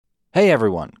Hey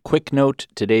everyone, quick note,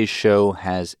 today's show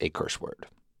has a curse word.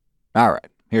 All right,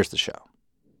 here's the show.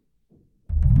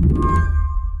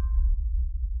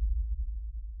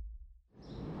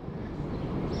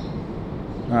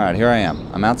 All right, here I am.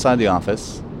 I'm outside the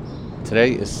office.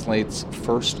 Today is Slate's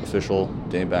first official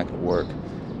day back at work.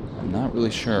 I'm not really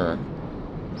sure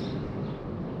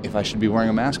if I should be wearing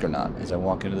a mask or not as I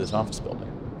walk into this office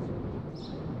building.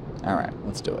 All right,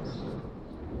 let's do it.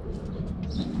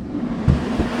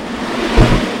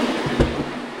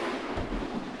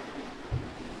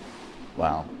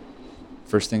 Wow.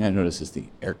 First thing I notice is the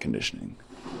air conditioning.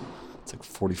 It's like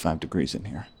 45 degrees in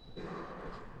here.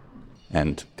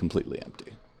 And completely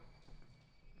empty.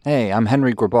 Hey, I'm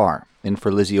Henry Grabar, in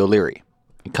for Lizzie O'Leary.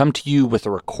 I come to you with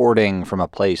a recording from a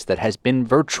place that has been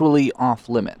virtually off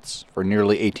limits for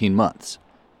nearly 18 months,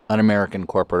 an American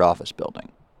corporate office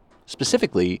building.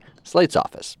 Specifically, Slate's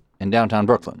office in downtown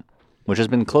Brooklyn, which has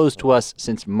been closed to us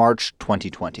since March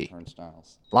 2020.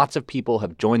 Lots of people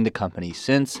have joined the company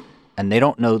since, and they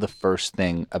don't know the first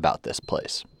thing about this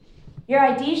place. Your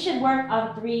ID should work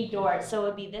on 3 doors, so it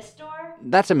would be this door.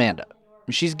 That's Amanda.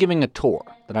 She's giving a tour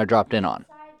that I dropped in on.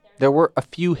 There were a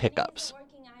few hiccups.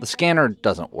 The scanner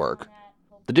doesn't work.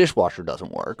 The dishwasher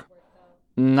doesn't work.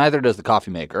 Neither does the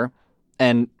coffee maker.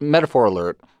 And metaphor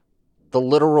alert, the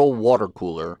literal water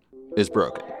cooler is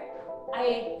broken.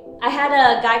 I had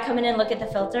a guy come in and look at the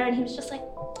filter, and he was just like,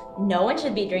 no one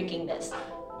should be drinking this.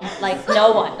 Like,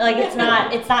 no one. Like, it's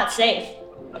not safe.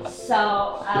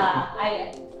 So,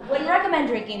 I wouldn't recommend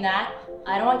drinking that.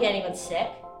 I don't want to get anyone sick.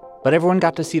 But everyone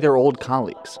got to see their old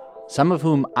colleagues, some of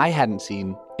whom I hadn't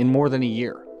seen in more than a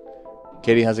year.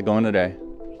 Katie, how's it going today?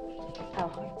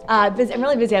 Oh, I'm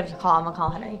really busy. I have to call. I'm going to call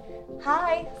Henry.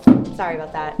 Hi. Sorry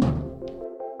about that.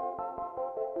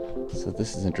 So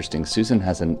this is interesting.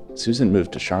 Susan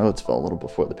moved to Charlottesville a little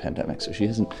before the pandemic, so she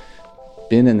hasn't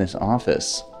been in this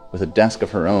office with a desk of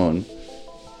her own.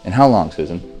 And how long,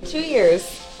 Susan? 2 years.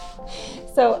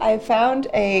 So I found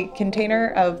a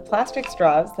container of plastic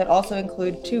straws that also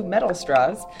include 2 metal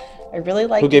straws. I really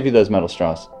like. Who gave you those metal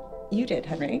straws? You did,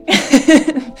 Henry.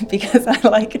 Because I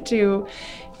like to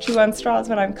chew on straws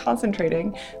when I'm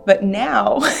concentrating. But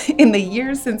now, in the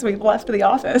years since we've left the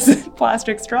office,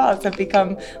 plastic straws have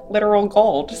become literal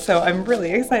gold. So I'm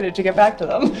really excited to get back to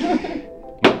them.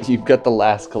 You've got the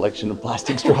last collection of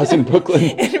plastic straws in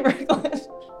Brooklyn. In Brooklyn.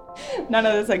 None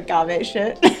of this agave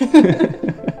shit.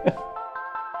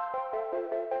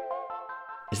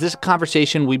 Is this a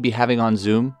conversation we'd be having on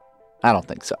Zoom? I don't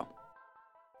think so.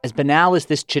 As banal as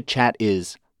this chit-chat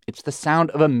is, it's the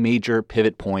sound of a major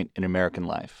pivot point in American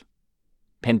life.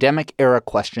 Pandemic-era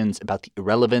questions about the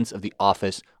irrelevance of the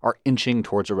office are inching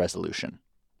towards a resolution.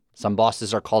 Some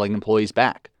bosses are calling employees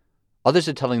back. Others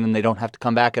are telling them they don't have to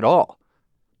come back at all.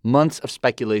 Months of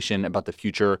speculation about the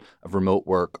future of remote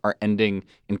work are ending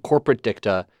in corporate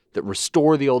dicta that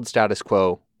restore the old status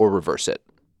quo or reverse it.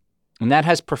 And that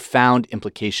has profound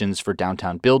implications for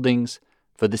downtown buildings,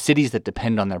 for the cities that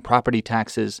depend on their property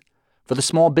taxes, for the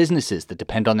small businesses that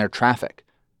depend on their traffic,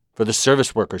 for the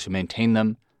service workers who maintain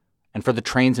them, and for the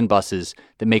trains and buses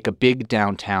that make a big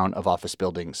downtown of office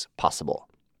buildings possible.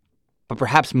 But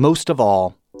perhaps most of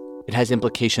all, it has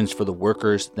implications for the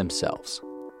workers themselves.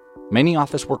 Many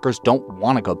office workers don't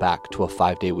want to go back to a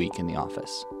 5-day week in the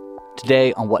office.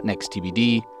 Today on What Next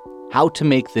TBD, how to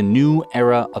make the new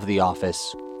era of the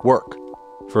office work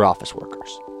for office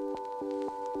workers.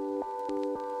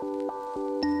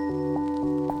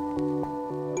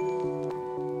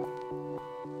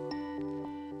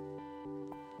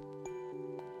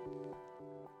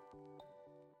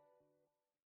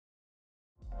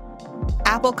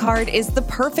 Apple Card is the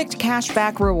perfect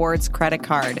cashback rewards credit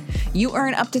card. You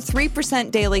earn up to 3%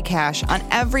 daily cash on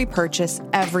every purchase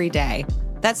every day.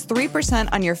 That's 3%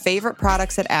 on your favorite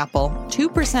products at Apple,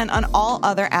 2% on all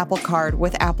other Apple Card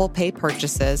with Apple Pay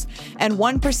purchases, and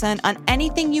 1% on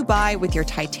anything you buy with your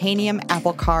titanium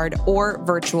Apple Card or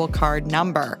virtual card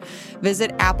number.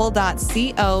 Visit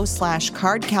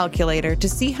apple.co/card calculator to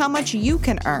see how much you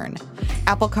can earn.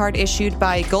 Apple Card issued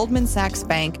by Goldman Sachs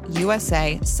Bank,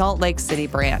 USA, Salt Lake City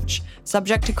branch.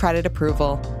 Subject to credit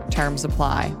approval. Terms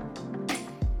apply.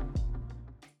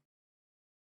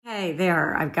 Hey,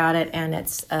 there, I've got it, and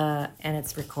it's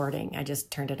recording. I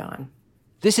just turned it on.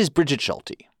 This is Bridget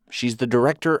Schulte. She's the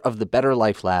director of the Better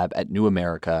Life Lab at New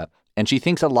America, and she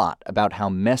thinks a lot about how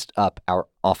messed up our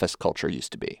office culture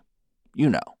used to be. You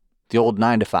know, the old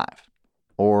 9 to 5,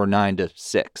 or 9 to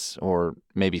 6, or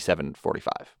maybe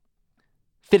 7:45.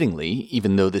 Fittingly,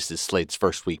 even though this is Slate's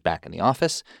first week back in the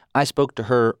office, I spoke to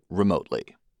her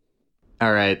remotely.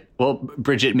 All right. Well,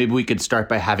 Bridget, maybe we could start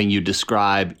by having you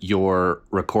describe your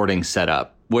recording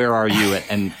setup. Where are you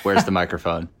and where's the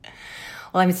microphone?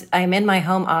 Well, I'm in my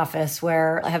home office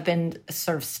where I have been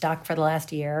sort of stuck for the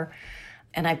last year.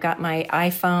 And I've got my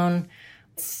iPhone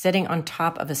sitting on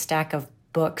top of a stack of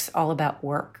books all about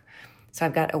work. So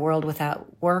I've got A World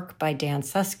Without Work by Dan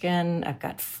Susskind. I've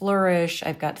got Flourish.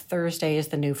 I've got Thursday is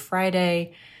the New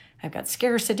Friday. I've got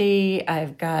Scarcity.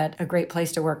 I've got A Great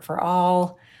Place to Work for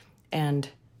All, and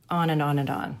on and on and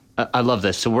on. I love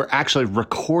this. So we're actually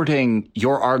recording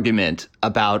your argument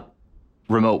about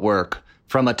remote work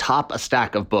from atop a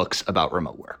stack of books about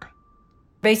remote work.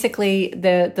 Basically,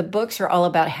 the books are all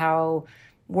about how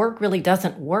work really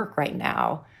doesn't work right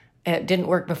now. It didn't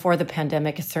work before the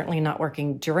pandemic. It's certainly not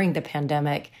working during the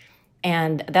pandemic.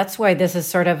 And that's why this is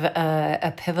sort of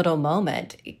a pivotal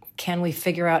moment. Can we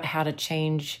figure out how to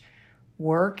change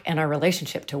work and our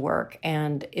relationship to work?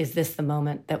 And is this the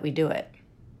moment that we do it?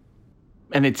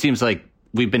 And it seems like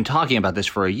we've been talking about this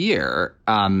for a year.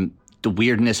 The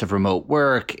weirdness of remote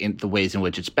work, in the ways in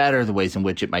which it's better, the ways in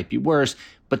which it might be worse.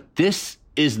 But this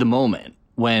is the moment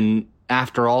when,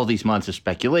 after all these months of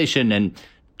speculation and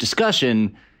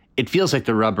discussion, it feels like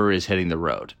the rubber is hitting the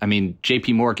road. I mean,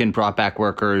 JP Morgan brought back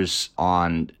workers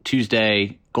on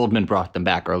Tuesday. Goldman brought them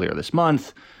back earlier this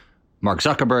month. Mark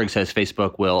Zuckerberg says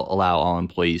Facebook will allow all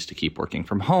employees to keep working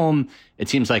from home. It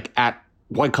seems like at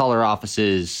white-collar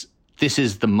offices, this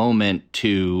is the moment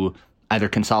to either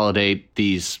consolidate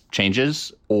these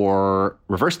changes or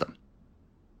reverse them.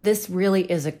 This really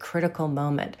is a critical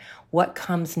moment. What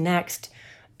comes next,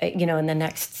 in the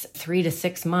next 3 to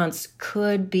 6 months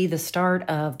could be the start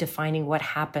of defining what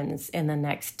happens in the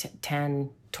next 10,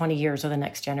 20 years or the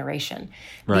next generation.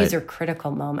 Right. These are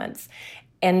critical moments.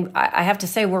 And I have to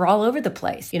say, we're all over the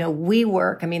place.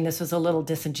 WeWork, this was a little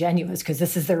disingenuous because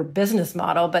this is their business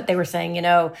model, but they were saying,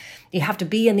 you have to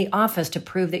be in the office to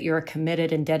prove that you're a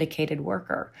committed and dedicated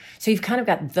worker. So you've kind of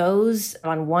got those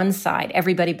on one side,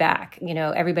 everybody back in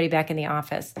the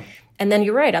office. And then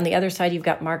you're right, on the other side, you've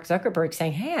got Mark Zuckerberg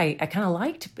saying, hey, I kind of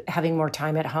liked having more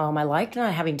time at home. I liked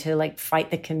not having to fight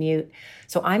the commute.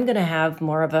 So I'm going to have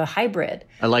more of a hybrid.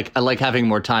 I like having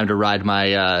more time to ride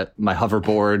my my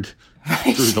hoverboard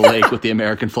through the lake with the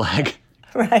American flag.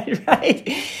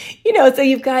 Right. So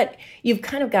you've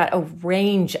kind of got a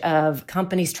range of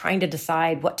companies trying to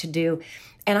decide what to do.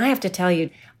 And I have to tell you,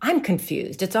 I'm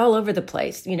confused. It's all over the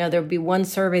place. There'll be one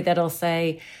survey that'll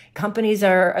say companies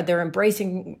they're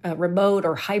embracing remote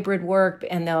or hybrid work,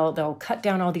 and they'll cut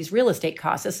down all these real estate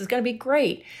costs. This is going to be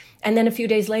great. And then a few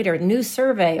days later, new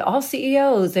survey, all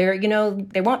CEOs,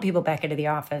 they want people back into the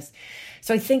office.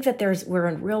 So I think that we're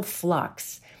in real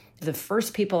flux. The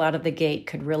first people out of the gate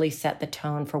could really set the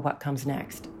tone for what comes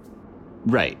next.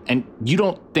 Right. And you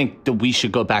don't think that we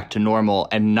should go back to normal,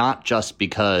 and not just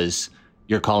because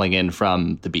you're calling in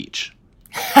from the beach?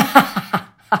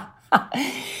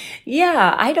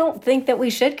 Yeah, I don't think that we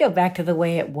should go back to the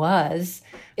way it was.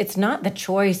 It's not the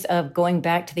choice of going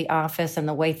back to the office and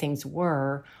the way things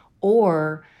were,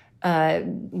 or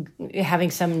having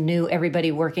some new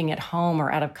everybody working at home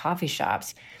or out of coffee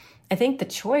shops. I think the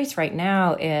choice right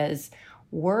now is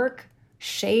work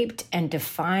shaped and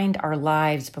defined our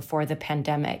lives before the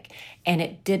pandemic, and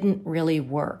it didn't really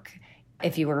work.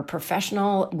 If you were a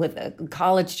professional with a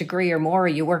college degree or more, or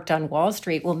you worked on Wall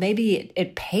Street, well, maybe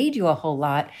it paid you a whole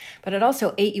lot, but it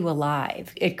also ate you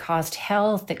alive. It cost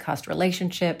health, it cost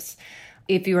relationships.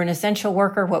 If you were an essential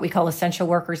worker, what we call essential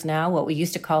workers now, what we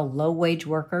used to call low-wage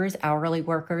workers, hourly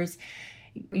workers,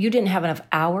 you didn't have enough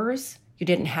hours, you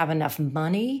didn't have enough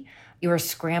money. You were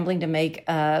scrambling to make,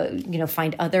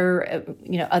 find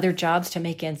other jobs to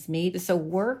make ends meet. So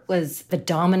work was the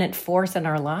dominant force in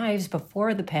our lives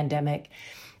before the pandemic.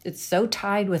 It's so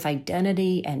tied with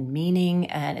identity and meaning,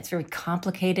 and it's very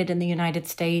complicated in the United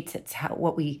States. It's how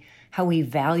we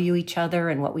value each other,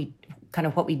 and what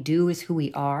we do is who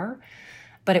we are.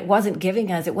 But it wasn't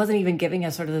even giving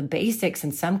us sort of the basics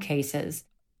in some cases.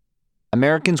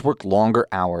 Americans work longer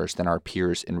hours than our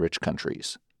peers in rich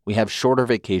countries. We have shorter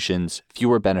vacations,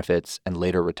 fewer benefits, and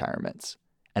later retirements.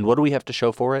 And what do we have to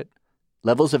show for it?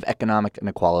 Levels of economic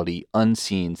inequality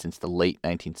unseen since the late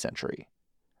 19th century.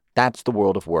 That's the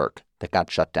world of work that got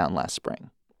shut down last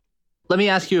spring. Let me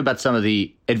ask you about some of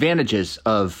the advantages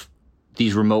of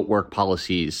these remote work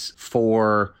policies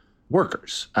for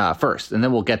workers first, and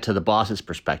then we'll get to the boss's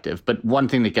perspective. But one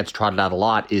thing that gets trotted out a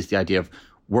lot is the idea of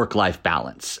work-life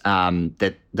balance,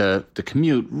 that the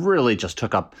commute really just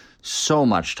took up so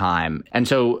much time. And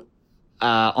so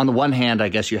on the one hand, I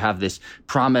guess you have this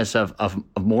promise of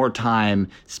more time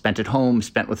spent at home,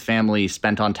 spent with family,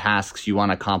 spent on tasks you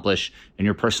want to accomplish in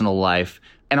your personal life.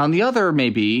 And on the other,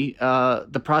 maybe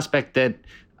the prospect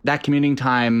that commuting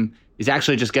time is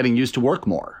actually just getting used to work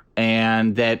more,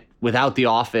 and that without the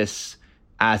office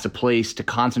as a place to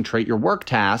concentrate your work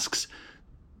tasks,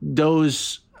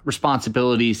 those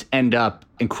responsibilities end up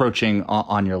encroaching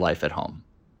on your life at home?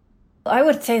 I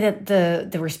would say that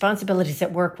the responsibilities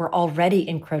at work were already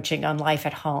encroaching on life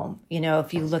at home.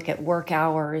 If you look at work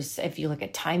hours, if you look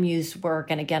at time use work,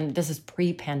 and again, this is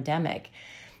pre-pandemic,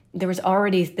 there was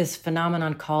already this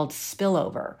phenomenon called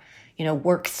spillover.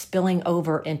 Work spilling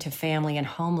over into family and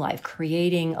home life,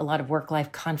 creating a lot of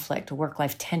work-life conflict,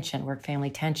 work-life tension,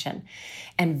 work-family tension,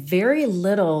 and very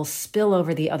little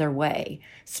spillover the other way,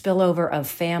 spillover of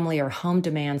family or home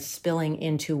demands spilling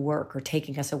into work or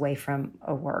taking us away from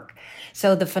a work.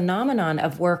 So the phenomenon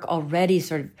of work already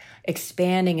sort of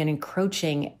expanding and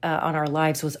encroaching on our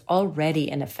lives was already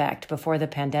in effect before the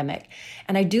pandemic.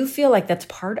 And I do feel like that's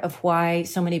part of why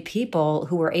so many people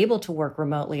who were able to work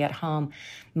remotely at home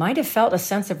might have felt a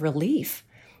sense of relief.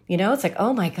 It's like,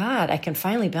 oh my God, I can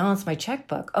finally balance my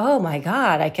checkbook. Oh my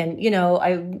God, I can,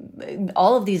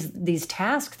 all of these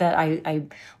tasks that I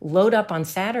load up on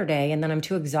Saturday and then I'm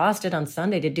too exhausted on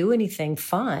Sunday to do anything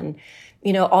fun.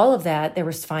 All of that there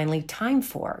was finally time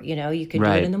for. You could do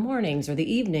it in the mornings or the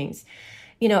evenings.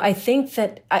 I think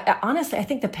that, honestly, I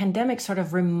think the pandemic sort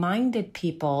of reminded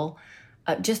people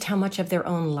just how much of their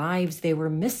own lives they were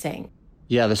missing.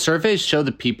 Yeah, the surveys show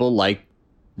that people like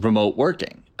remote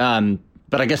working.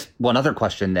 But I guess one other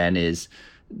question then is,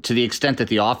 to the extent that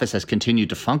the office has continued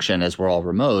to function as we're all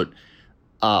remote,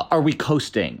 are we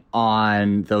coasting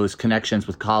on those connections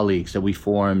with colleagues that we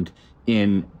formed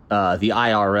in the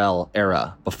IRL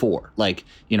era before? Like,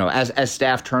 as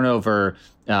staff turnover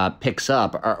picks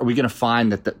up, are we going to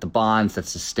find that the bonds that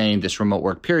sustained this remote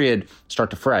work period start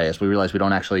to fray as we realize we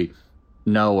don't actually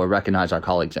know or recognize our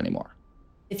colleagues anymore?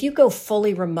 If you go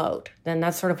fully remote, then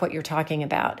that's sort of what you're talking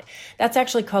about. That's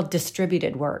actually called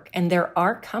distributed work. And there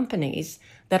are companies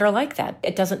that are like that.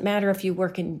 It doesn't matter if you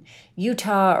work in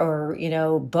Utah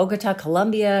or, Bogota,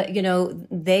 Colombia,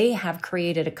 they have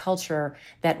created a culture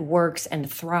that works and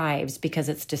thrives because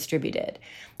it's distributed.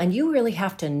 And you really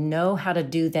have to know how to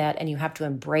do that, and you have to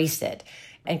embrace it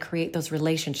and create those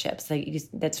relationships.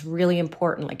 That's really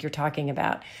important, like you're talking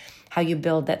about, how you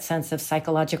build that sense of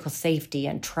psychological safety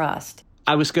and trust.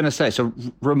 I was going to say, so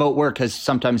remote work has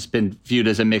sometimes been viewed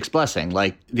as a mixed blessing,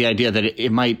 like the idea that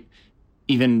it might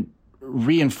even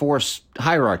reinforce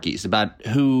hierarchies about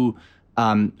who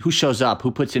shows up,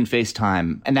 who puts in face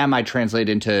time, and that might translate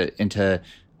into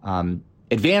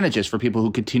advantages for people who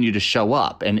continue to show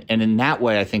up. And in that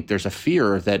way, I think there's a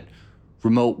fear that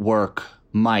remote work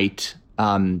might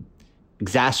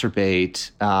exacerbate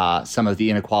some of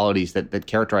the inequalities that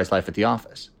characterize life at the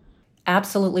office.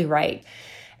 Absolutely right.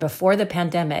 Before the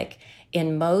pandemic,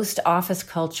 in most office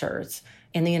cultures,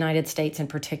 in the United States in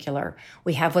particular,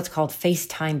 we have what's called face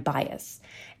time bias.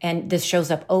 And this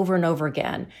shows up over and over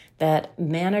again, that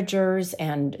managers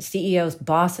and CEOs,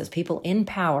 bosses, people in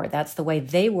power, that's the way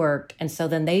they worked. And so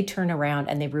then they turn around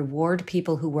and they reward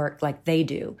people who work like they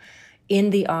do. In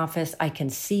the office, I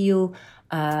can see you,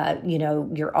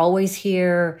 you're always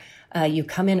here. You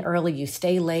come in early, you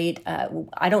stay late.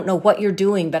 I don't know what you're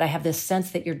doing, but I have this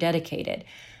sense that you're dedicated.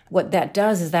 What that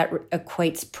does is that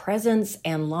equates presence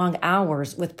and long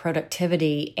hours with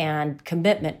productivity and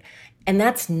commitment. And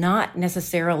that's not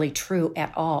necessarily true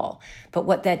at all. But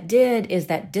what that did is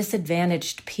that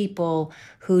disadvantaged people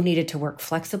who needed to work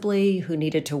flexibly, who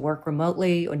needed to work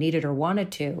remotely, or needed or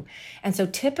wanted to. And so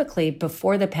typically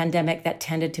before the pandemic, that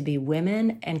tended to be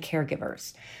women and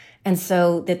caregivers. And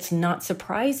so it's not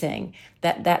surprising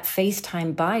that that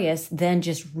FaceTime bias then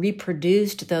just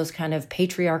reproduced those kind of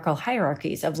patriarchal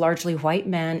hierarchies of largely white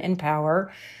men in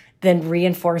power, then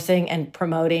reinforcing and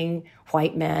promoting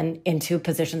white men into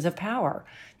positions of power.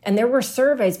 And there were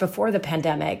surveys before the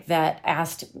pandemic that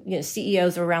asked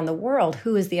CEOs around the world,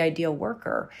 who is the ideal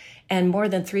worker? And more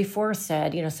than 3/4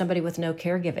 said, somebody with no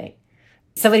caregiving.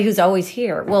 Somebody who's always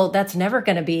here. Well, that's never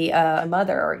going to be a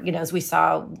mother. As we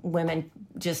saw women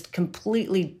just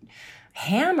completely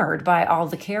hammered by all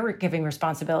the caregiving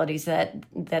responsibilities that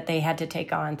they had to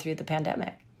take on through the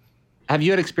pandemic. Have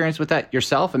you had experience with that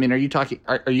yourself? I mean, are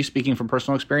you speaking from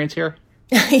personal experience here?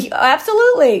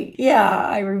 Absolutely. Yeah.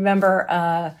 I remember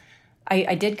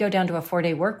I did go down to a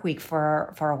 4-day work week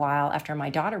for a while after my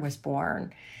daughter was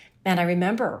born. And I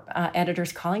remember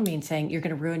editors calling me and saying, you're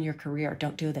going to ruin your career.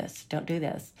 Don't do this. Don't do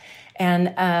this. And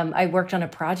I worked on a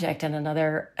project and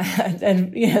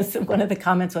so one of the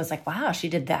comments was like, wow, she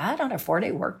did that on a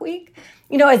 4-day work week?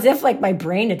 As if like my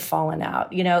brain had fallen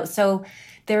out, So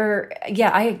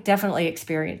I definitely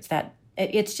experienced that.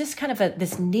 It's just kind of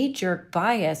this knee-jerk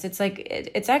bias. It's like,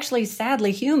 it's actually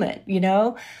sadly human, you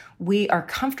know? We are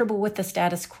comfortable with the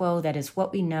status quo. That is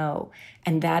what we know.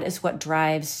 And that is what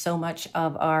drives so much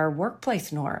of our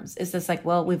workplace norms. Is this like,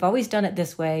 well, we've always done it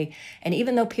this way. And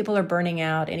even though people are burning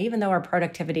out, and even though our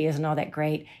productivity isn't all that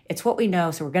great, it's what we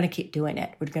know. So we're going to keep doing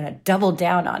it. We're going to double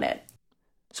down on it.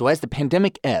 So as the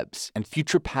pandemic ebbs and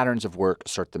future patterns of work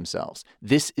assert themselves,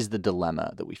 this is the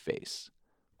dilemma that we face.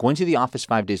 Going to the office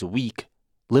 5 days a week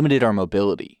limited our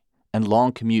mobility, and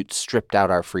long commutes stripped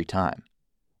out our free time.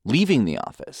 Leaving the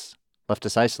office left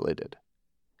us isolated.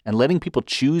 And letting people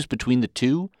choose between the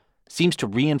two seems to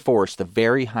reinforce the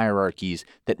very hierarchies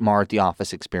that marred the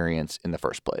office experience in the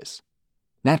first place.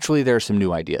 Naturally, there are some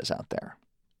new ideas out there.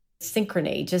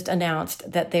 Synchrony just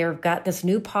announced that they've got this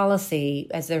new policy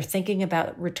as they're thinking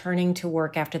about returning to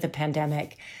work after the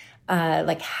pandemic.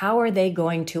 Like, how are they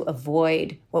going to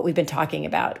avoid what we've been talking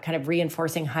about, kind of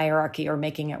reinforcing hierarchy or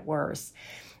making it worse?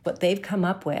 What they've come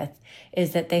up with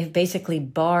is that they've basically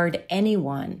barred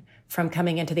anyone from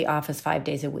coming into the office 5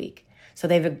 days a week. So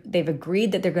they've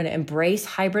agreed that they're going to embrace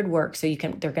hybrid work. So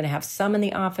they're going to have some in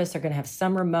the office, they're going to have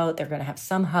some remote, they're going to have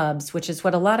some hubs, which is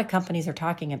what a lot of companies are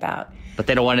talking about. But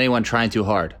they don't want anyone trying too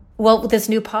hard. Well, this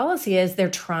new policy is they're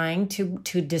trying to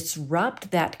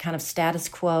disrupt that kind of status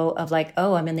quo of like,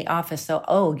 oh, I'm in the office, so,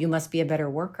 oh, you must be a better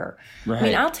worker. Right. I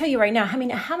mean, I'll tell you right now,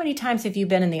 how many times have you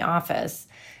been in the office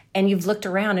and you've looked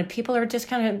around and people are just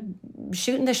kind of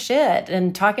shooting the shit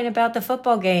and talking about the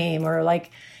football game or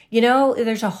like, you know,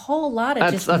 there's a whole lot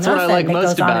of just nothing what I like that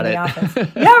most goes on about in it. the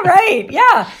office. Yeah, right.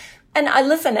 Yeah. And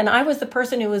I was the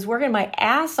person who was working my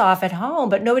ass off at home,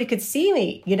 but nobody could see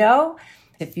me, you know?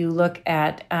 If you look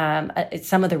at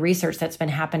some of the research that's been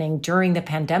happening during the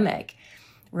pandemic,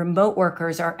 remote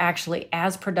workers are actually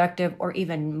as productive or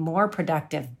even more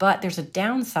productive. But there's a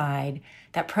downside.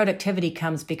 That productivity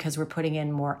comes because we're putting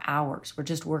in more hours. We're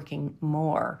just working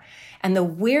more. And the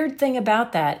weird thing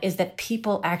about that is that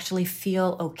people actually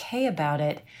feel okay about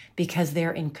it because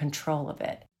they're in control of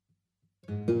it.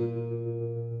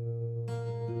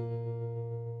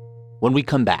 When we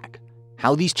come back,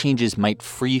 how these changes might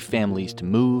free families to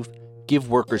move, give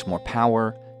workers more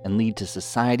power, and lead to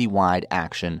society-wide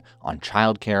action on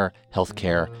childcare,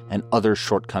 healthcare, and other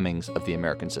shortcomings of the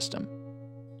American system.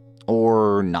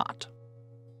 Or not.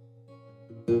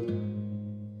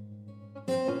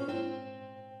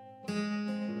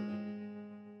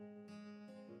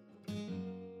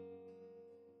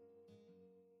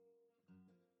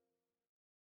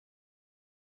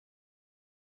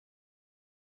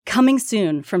 Coming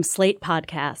soon from Slate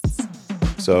Podcasts.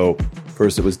 So,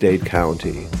 first it was Dade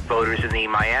County. Voters in the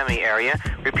Miami area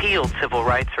repealed civil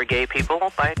rights for gay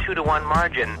people by a 2-to-1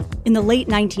 margin. In the late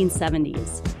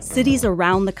 1970s, cities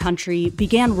around the country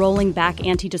began rolling back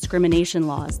anti-discrimination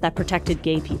laws that protected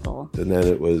gay people. And then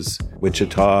it was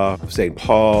Wichita, St.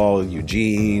 Paul,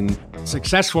 Eugene.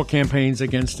 Successful campaigns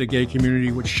against the gay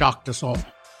community, which shocked us all.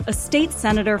 A state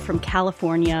senator from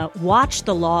California watched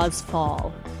the laws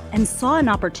fall and saw an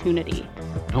opportunity.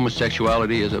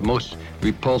 Homosexuality is a most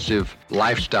repulsive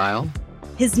lifestyle.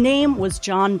 His name was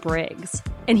John Briggs,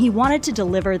 and he wanted to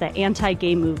deliver the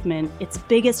anti-gay movement its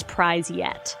biggest prize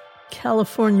yet.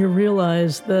 California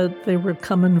realized that they were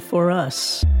coming for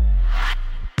us.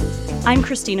 I'm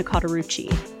Christina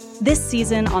Cauterucci. This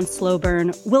season on Slow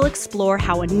Burn, we'll explore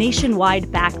how a nationwide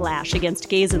backlash against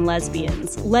gays and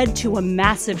lesbians led to a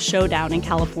massive showdown in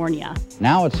California.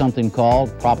 Now it's something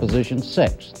called Proposition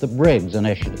 6, the Briggs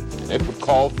Initiative. It would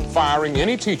call for firing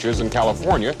any teachers in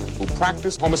California who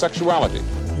practice homosexuality.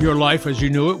 Your life as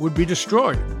you knew it would be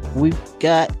destroyed. We've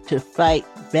got to fight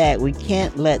back. We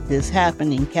can't let this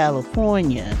happen in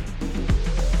California.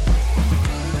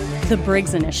 The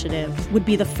Briggs Initiative would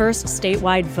be the first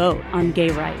statewide vote on gay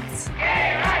rights.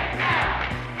 Gay rights now!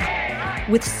 Gay rights!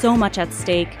 With so much at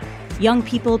stake, young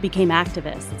people became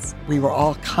activists. We were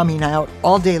all coming out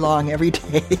all day long, every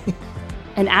day.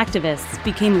 And activists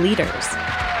became leaders.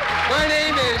 My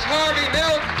name is Harvey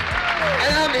Milk,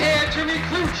 and I'm here to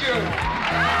recruit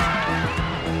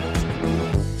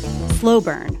you. Slow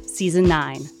Burn, Season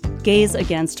 9, Gays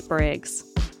Against Briggs.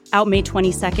 Out May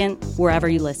 22nd, wherever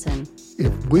you listen.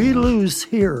 If we lose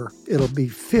here, it'll be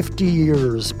 50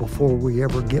 years before we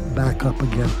ever get back up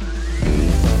again.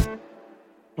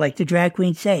 Like the drag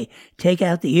queens say, take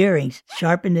out the earrings,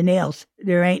 sharpen the nails.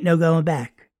 There ain't no going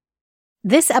back.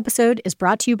 This episode is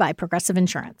brought to you by Progressive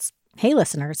Insurance. Hey,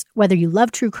 listeners, whether you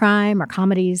love true crime or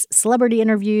comedies, celebrity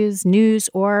interviews, news,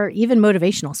 or even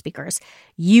motivational speakers,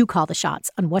 you call the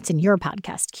shots on what's in your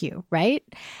podcast queue, right?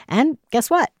 And guess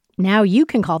what? Now you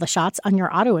can call the shots on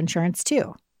your auto insurance,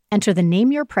 too. Enter the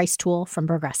Name Your Price tool from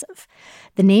Progressive.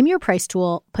 The Name Your Price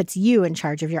tool puts you in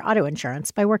charge of your auto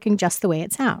insurance by working just the way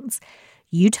it sounds.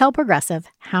 You tell Progressive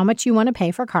how much you want to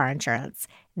pay for car insurance.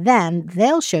 Then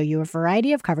they'll show you a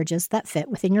variety of coverages that fit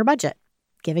within your budget,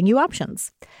 giving you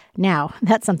options. Now,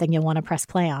 that's something you'll want to press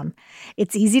play on.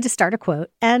 It's easy to start a quote,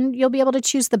 and you'll be able to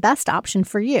choose the best option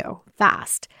for you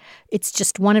fast. It's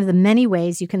just one of the many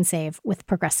ways you can save with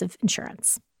Progressive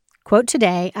Insurance. Quote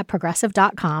today at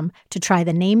Progressive.com to try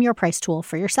the Name Your Price tool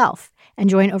for yourself and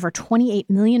join over 28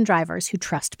 million drivers who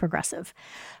trust Progressive.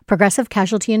 Progressive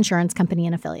Casualty Insurance Company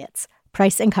and Affiliates.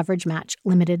 Price and coverage match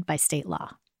limited by state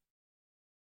law.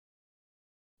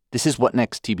 This is What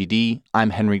Next TBD. I'm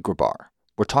Henry Grabar.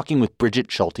 We're talking with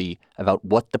Bridget Schulte about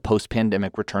what the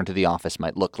post-pandemic return to the office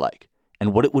might look like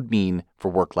and what it would mean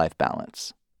for work-life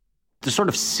balance. The sort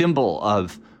of symbol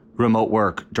of remote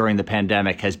work during the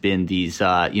pandemic has been these,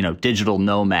 digital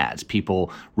nomads,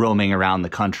 people roaming around the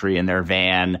country in their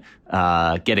van,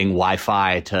 getting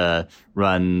Wi-Fi to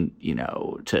run,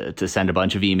 to send a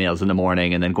bunch of emails in the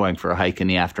morning and then going for a hike in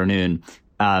the afternoon.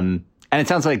 And it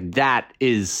sounds like that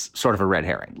is sort of a red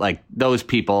herring. Like, those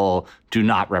people do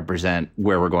not represent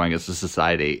where we're going as a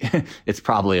society. It's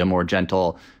probably a more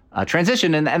gentle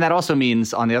transition. And that also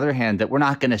means, on the other hand, that we're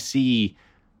not going to see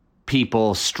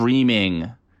people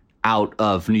streaming out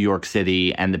of New York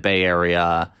City and the Bay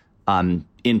Area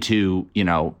into,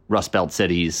 Rust Belt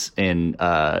cities in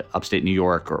upstate New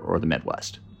York or the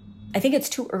Midwest. I think it's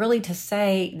too early to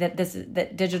say that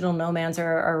that digital nomads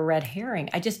are a red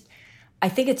herring. I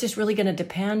think it's just really going to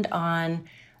depend on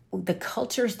the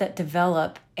cultures that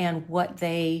develop and what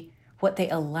they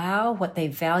allow, what they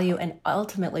value, and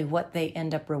ultimately what they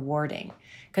end up rewarding.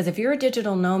 Because if you're a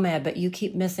digital nomad, but you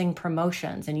keep missing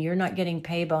promotions and you're not getting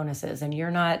pay bonuses and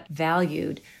you're not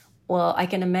valued, well, I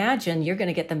can imagine you're going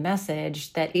to get the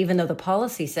message that even though the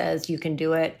policy says you can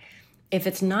do it, if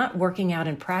it's not working out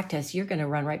in practice, you're going to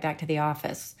run right back to the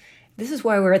office. This is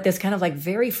why we're at this kind of like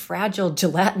very fragile,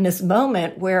 gelatinous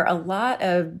moment where a lot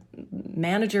of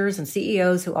managers and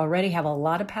CEOs who already have a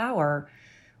lot of power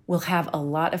will have a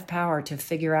lot of power to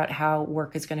figure out how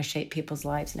work is going to shape people's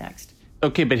lives next.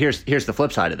 Okay, but here's the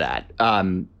flip side of that.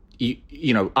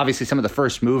 Obviously some of the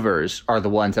first movers are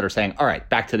the ones that are saying, all right,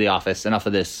 back to the office, enough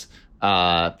of this,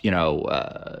 long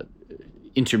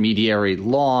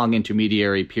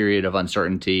intermediary period of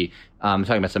uncertainty. I'm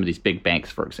talking about some of these big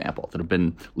banks, for example, that have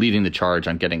been leading the charge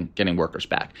on getting workers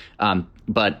back.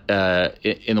 But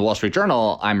in the Wall Street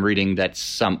Journal, I'm reading that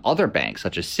some other banks,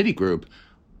 such as Citigroup,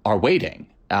 are waiting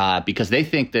because they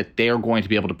think that they are going to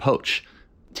be able to poach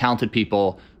talented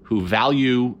people who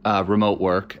value remote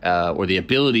work or the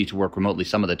ability to work remotely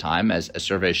some of the time, as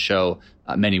surveys show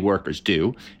many workers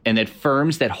do, and that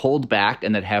firms that hold back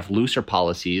and that have looser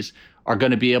policies are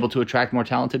going to be able to attract more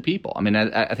talented people. I mean,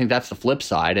 I think that's the flip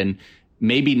side. And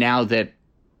maybe now that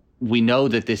we know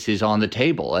that this is on the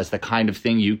table as the kind of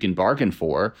thing you can bargain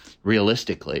for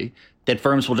realistically, that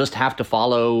firms will just have to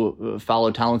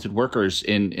follow talented workers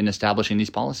in establishing these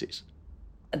policies.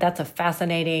 That's a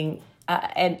fascinating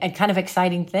and kind of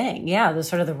exciting thing. Yeah,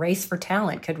 the race for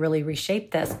talent could really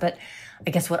reshape this. But I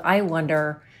guess what I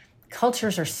wonder,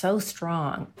 cultures are so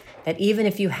strong that even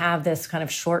if you have this kind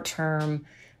of short-term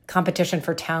competition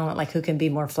for talent, like who can be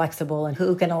more flexible and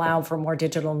who can allow for more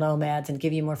digital nomads and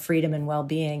give you more freedom and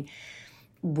well-being,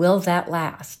 will that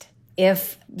last?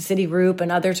 If Citigroup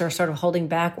and others are sort of holding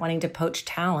back, wanting to poach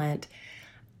talent,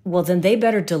 well, then they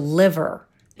better deliver.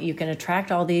 You can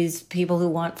attract all these people who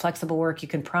want flexible work. You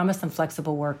can promise them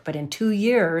flexible work. But in 2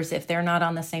 years, if they're not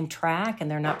on the same track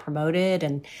and they're not promoted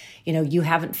and, you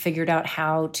haven't figured out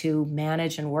how to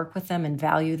manage and work with them and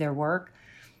value their work,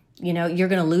 you're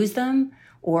going to lose them.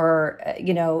 Or,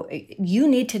 you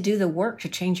need to do the work to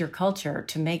change your culture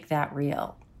to make that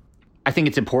real. I think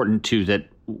it's important, too, that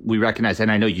we recognize,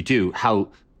 and I know you do, how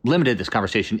limited this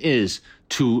conversation is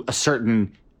to a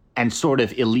certain and sort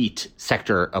of elite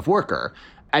sector of worker.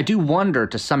 I do wonder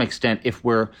to some extent if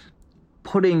we're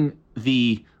putting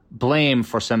the blame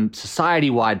for some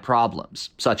society-wide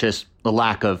problems, such as the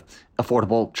lack of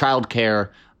affordable childcare,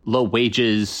 low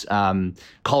wages,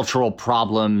 cultural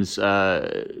problems,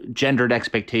 gendered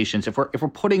expectations. If we're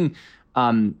putting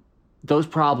those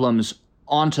problems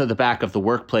onto the back of the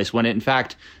workplace, when in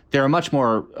fact they're a much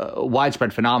more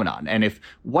widespread phenomenon, and if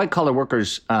white-collar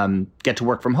workers get to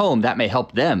work from home, that may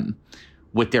help them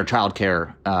with their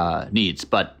childcare needs,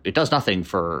 but it does nothing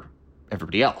for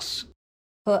everybody else.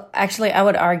 Well, actually, I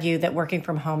would argue that working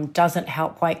from home doesn't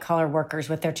help white-collar workers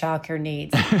with their childcare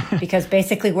needs because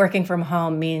basically working from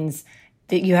home means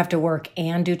that you have to work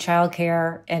and do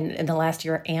childcare and in the last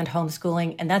year and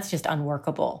homeschooling, and that's just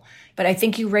unworkable. But I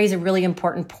think you raise a really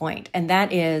important point, and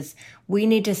that is we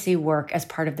need to see work as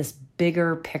part of this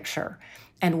bigger picture.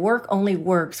 And work only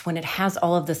works when it has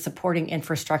all of the supporting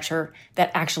infrastructure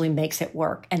that actually makes it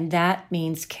work. And that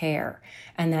means care.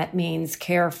 And that means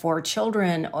care for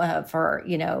children, for,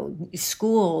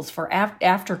 schools, for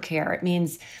aftercare. It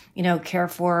means, care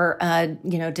for,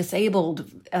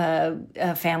 disabled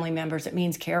family members. It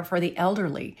means care for the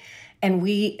elderly. And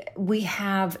we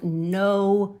have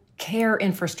no care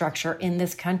infrastructure in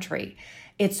this country.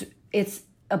 It's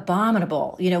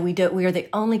abominable. We are the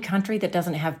only country that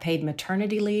doesn't have paid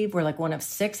maternity leave. We're like one of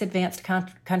 6 advanced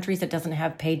countries that doesn't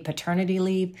have paid paternity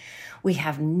leave. We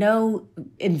have no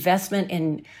investment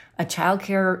in a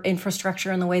childcare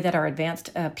infrastructure in the way that our advanced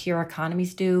peer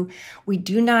economies do. We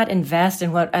do not invest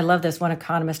in what I love this one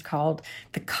economist called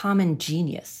the common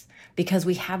genius, because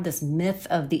we have this myth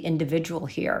of the individual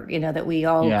here, that we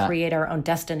all create our own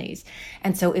destinies.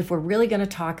 And so if we're really going to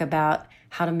talk about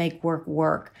how to make work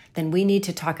work, then we need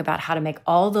to talk about how to make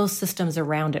all those systems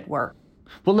around it work.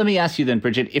 Well, let me ask you then,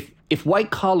 Bridget, if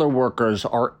white-collar workers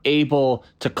are able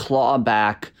to claw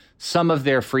back some of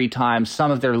their free time,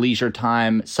 some of their leisure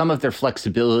time, some of their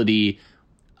flexibility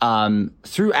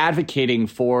through advocating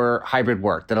for hybrid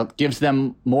work, that gives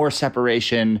them more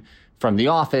separation from the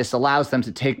office, allows them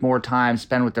to take more time,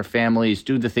 spend with their families,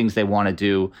 do the things they want to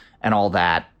do, and all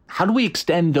that, how do we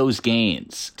extend those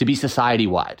gains to be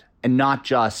society-wide and not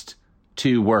just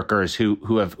to workers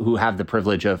who have the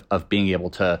privilege of being able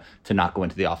to not go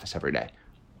into the office every day?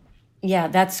 Yeah,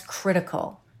 that's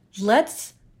critical.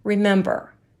 Let's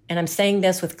remember, and I'm saying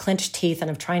this with clenched teeth and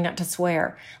I'm trying not to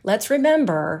swear, let's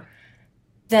remember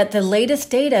that the latest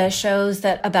data shows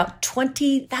that about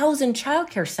 20,000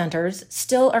 childcare centers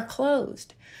still are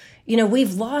closed.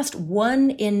 We've lost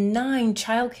 1 in 9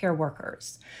 childcare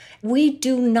workers. We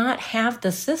do not have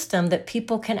the system that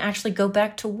people can actually go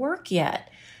back to work yet.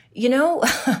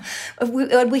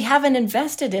 We haven't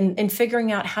invested in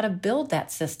figuring out how to build that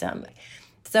system.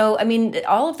 So,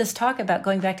 all of this talk about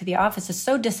going back to the office is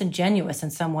so disingenuous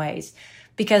in some ways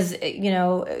because,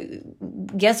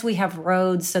 yes, we have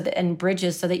roads and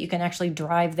bridges so that you can actually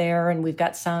drive there, and we've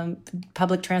got some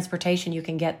public transportation you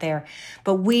can get there.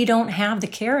 But we don't have the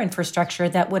care infrastructure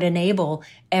that would enable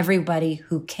everybody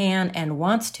who can and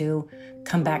wants to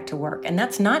come back to work. And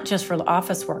that's not just for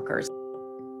office workers.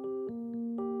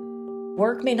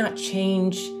 Work may not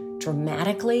change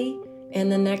dramatically in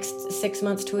the next 6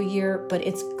 months to a year, but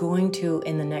it's going to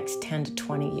in the next 10 to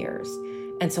 20 years.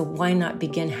 And so why not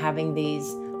begin having these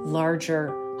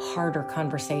larger, harder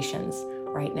conversations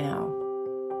right now?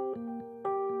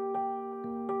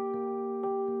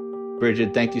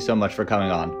 Bridget, thank you so much for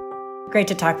coming on. Great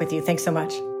to talk with you. Thanks so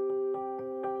much.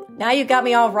 Now you got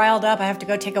me all riled up. I have to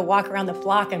go take a walk around the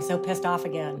block. I'm so pissed off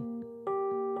again.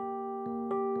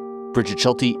 Bridget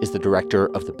Schulte is the director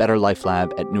of the Better Life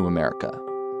Lab at New America.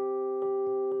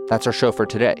 That's our show for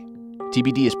today.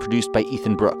 TBD is produced by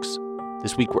Ethan Brooks.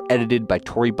 This week we're edited by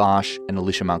Tori Bosch and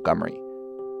Alicia Montgomery.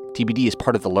 TBD is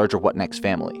part of the larger What Next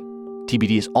family.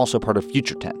 TBD is also part of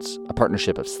Future Tense, a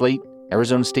partnership of Slate,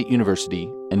 Arizona State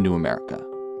University, and New America.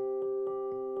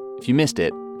 If you missed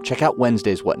it, check out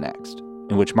Wednesday's What Next,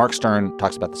 in which Mark Stern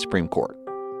talks about the Supreme Court.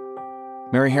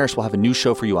 Mary Harris will have a new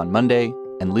show for you on Monday,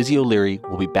 and Lizzie O'Leary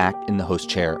will be back in the host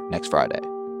chair next Friday.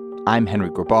 I'm Henry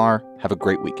Grabar. Have a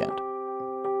great weekend.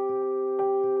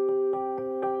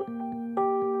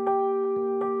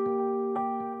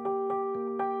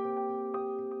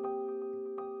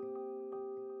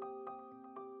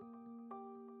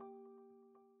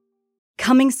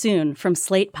 Coming soon from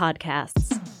Slate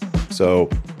Podcasts. So,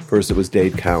 first it was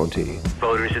Dade County.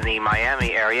 Voters in the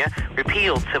Miami area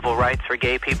repealed civil rights for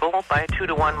gay people by a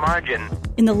 2-to-1 margin.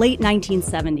 In the late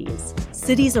 1970s,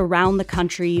 cities around the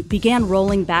country began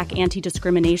rolling back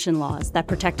anti-discrimination laws that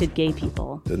protected gay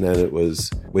people. And then it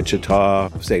was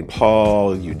Wichita, St.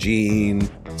 Paul, Eugene.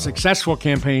 Successful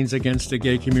campaigns against the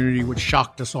gay community, which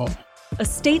shocked us all. A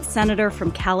state senator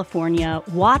from California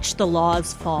watched the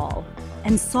laws fall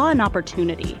and saw an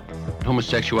opportunity.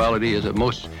 Homosexuality is a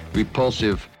most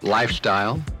repulsive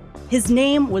lifestyle. His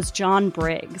name was John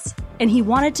Briggs, and he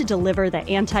wanted to deliver the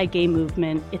anti-gay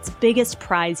movement its biggest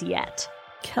prize yet.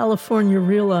 California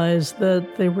realized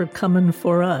that they were coming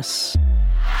for us.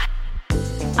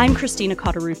 I'm Christina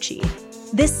Cauterucci.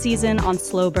 This season on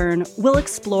Slow Burn, we'll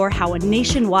explore how a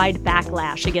nationwide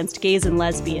backlash against gays and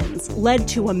lesbians led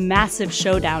to a massive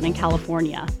showdown in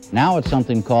California. Now it's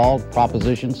something called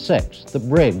Proposition 6, the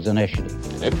Briggs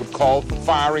Initiative. It would call for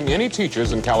firing any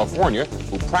teachers in California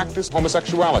who practice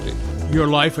homosexuality. Your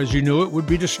life as you knew it would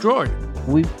be destroyed.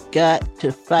 We've got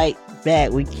to fight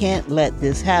back. We can't let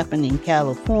this happen in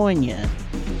California.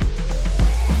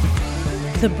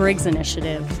 The Briggs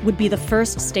Initiative would be the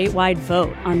first statewide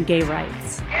vote on gay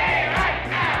rights. Gay rights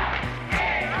now!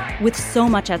 Gay rights! With so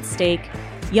much at stake,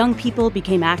 young people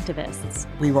became activists.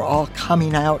 We were all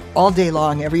coming out all day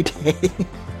long, every day.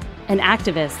 And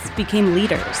activists became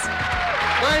leaders.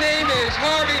 My name is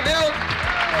Harvey Milk,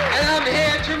 and I'm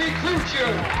here to recruit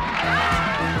you.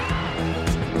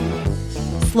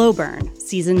 Slow Burn,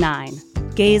 Season 9,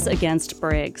 Gays Against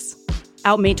Briggs.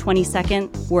 Out May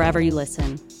 22nd, wherever you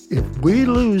listen. If we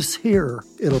lose here,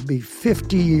 it'll be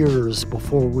 50 years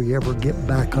before we ever get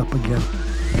back up again.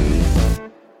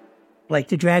 Like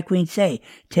the drag queens say,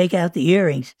 take out the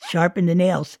earrings, sharpen the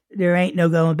nails. There ain't no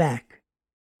going back.